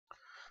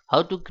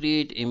How to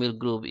create email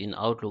group in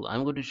Outlook.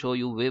 I'm going to show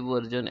you web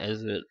version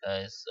as well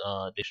as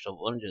desktop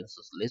version.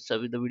 So let's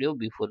start with the video.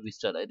 Before we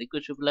start, I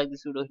request you to like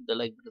this video, hit the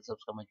like button,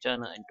 subscribe my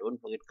channel, and don't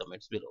forget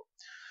comments below.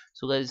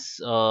 So guys,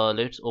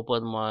 let's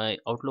open my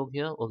Outlook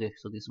here. Okay,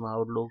 so this is my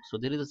Outlook. So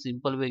there is a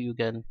simple way you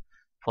can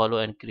follow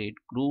and create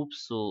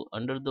groups. So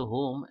under the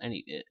home, and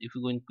if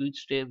you go in quick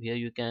step here,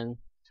 you can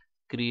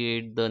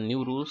create the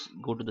new rules.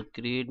 Go to the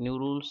create new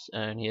rules,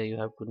 and here you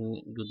have to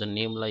do the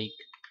name like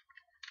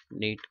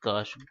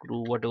netcast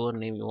group, whatever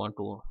name you want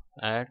to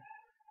add.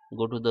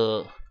 Go to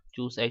the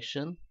choose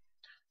action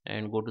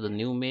and go to the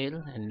new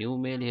mail, and new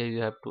mail here you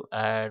have to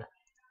add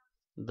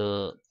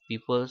the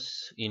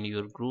peoples in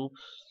your group.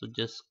 So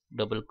just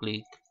double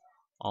click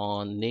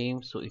on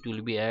name, so it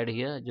will be add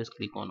here. Just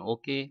click on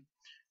ok.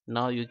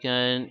 Now you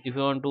can, if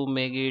you want to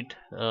make it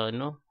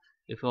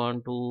if you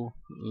want to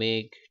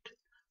make it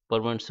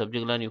permanent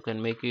subject line, you can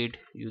make it.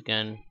 You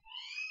can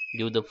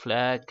give the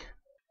flag,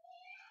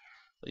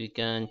 you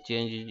can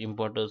change it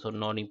importance or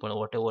not important,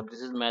 whatever.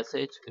 This is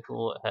message. If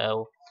you have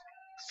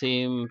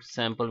same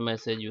sample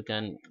message, you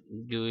can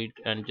do it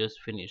and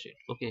just finish it.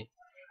 Okay,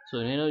 so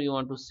whenever you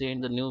want to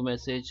send the new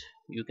message,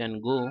 you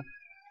can go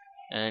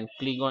and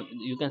click on,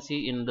 you can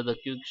see in the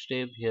quick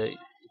step here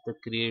to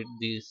create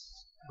these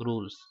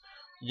rules.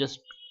 Just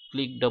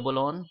click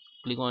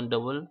on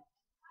double,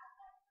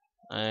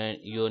 and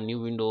your new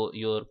window,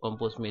 your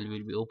compose mail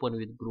will be open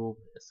with group,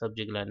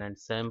 subject line and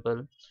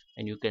sample,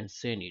 and you can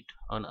send it.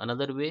 On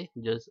another way,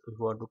 just if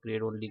you want to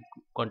create only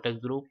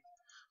contact group,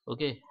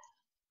 okay,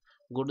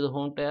 go to the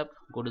home tab,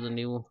 go to the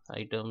new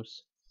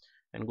items,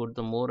 and go to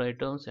the more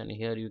items, and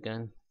here you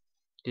can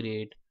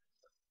create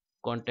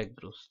contact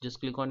groups. Just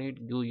click on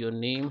it, give your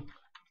name,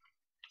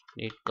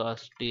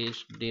 netcast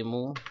test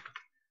demo.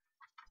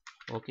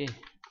 Okay,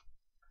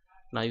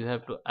 now you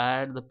have to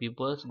add the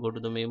peoples. Go to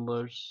the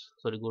members,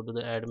 sorry, go to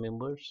the add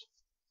members,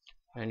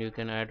 and you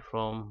can add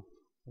from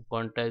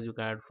contacts, you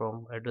can add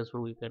from address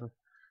book, you can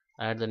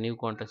add the new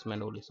contacts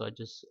manually. So I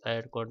just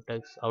add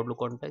contacts, Outlook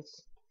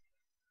contacts.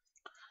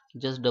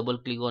 Just double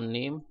click on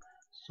name,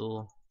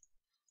 so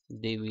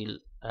they will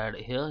add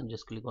here.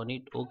 Just click on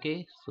it,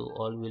 okay, so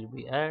all will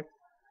be add.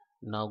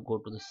 Now go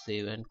to the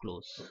save and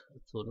close.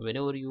 So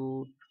whenever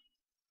you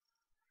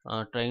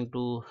are trying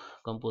to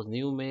compose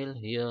new mail,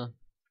 here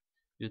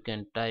you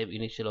can type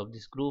initial of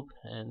this group,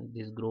 and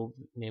this group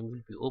name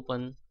will be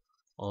open,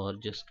 or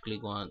just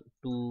click on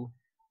to,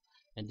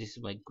 and this is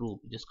my group.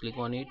 Just click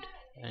on it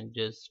and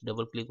just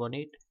double click on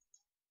it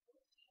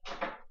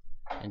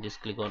and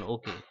just click on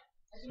ok.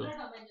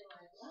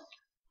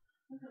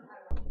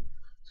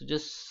 So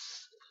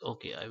just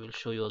okay, I will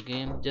show you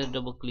again. Just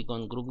double click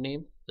on group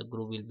name, the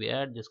group will be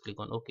add. Just click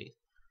on ok,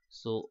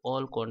 so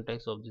all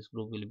contacts of this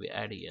group will be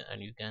added here,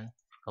 and you can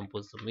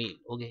compose the mail.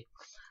 Okay,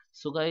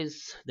 so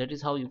guys, that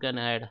is how you can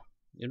add,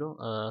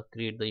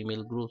 create the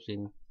email groups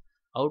in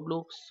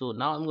Outlook. So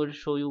now I'm going to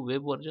show you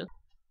web version.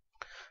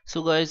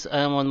 So guys, I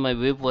am on my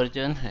web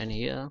version, and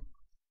here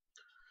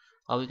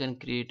how we can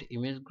create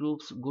image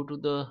groups. Go to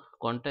the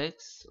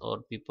contacts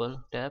or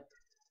people tab,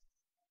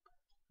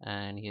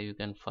 and here you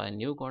can find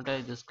new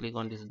contact. Just click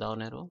on this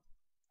down arrow,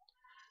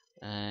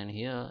 and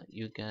here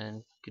you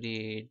can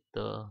create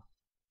the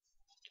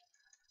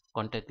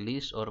contact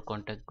list or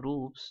contact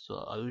groups. So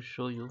I will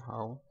show you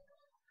how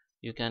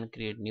you can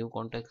create new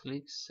contact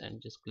lists,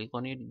 and just click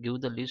on it,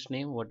 give the list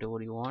name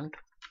whatever you want,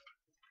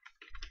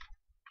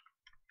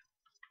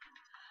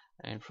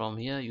 and from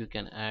here you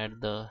can add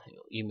the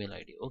email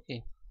ID.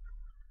 Okay,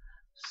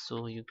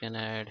 so you can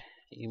add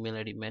email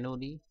ID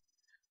manually.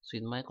 So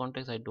in my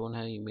contacts I don't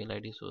have email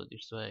ID, so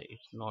that's why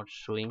it's not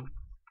showing.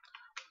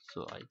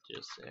 So I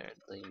just add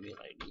the email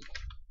ID.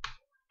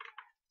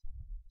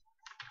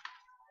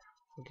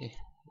 Okay,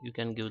 you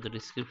can give the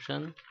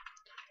description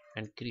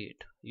and create.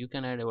 You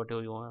can add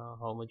whatever you want,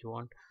 how much you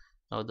want.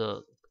 Now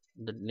the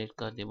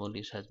netcast demo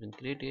list has been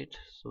created.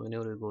 So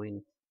whenever you go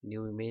in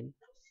new email,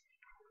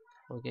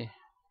 okay,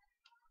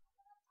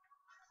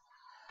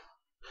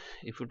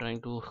 if you're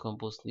trying to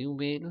compose new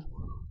mail,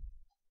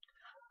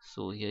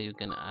 so here you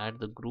can add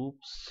the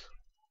groups.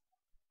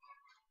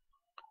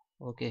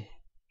 Okay,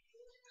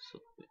 so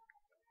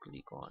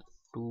click on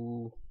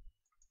to,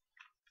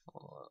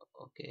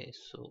 okay,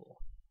 so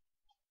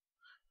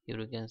here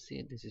you can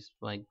see this is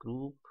my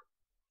group.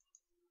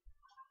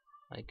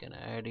 I can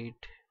add it.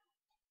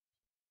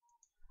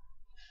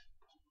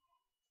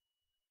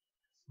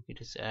 It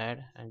is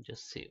add and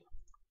just save.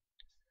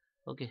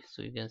 Okay,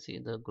 so you can see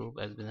the group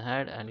has been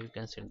had, and you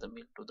can send the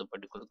mail to the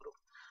particular group.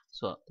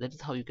 So that is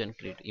how you can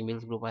create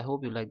emails group. I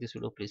hope you like this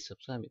video. Please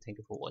subscribe me. Thank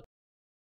you for watching.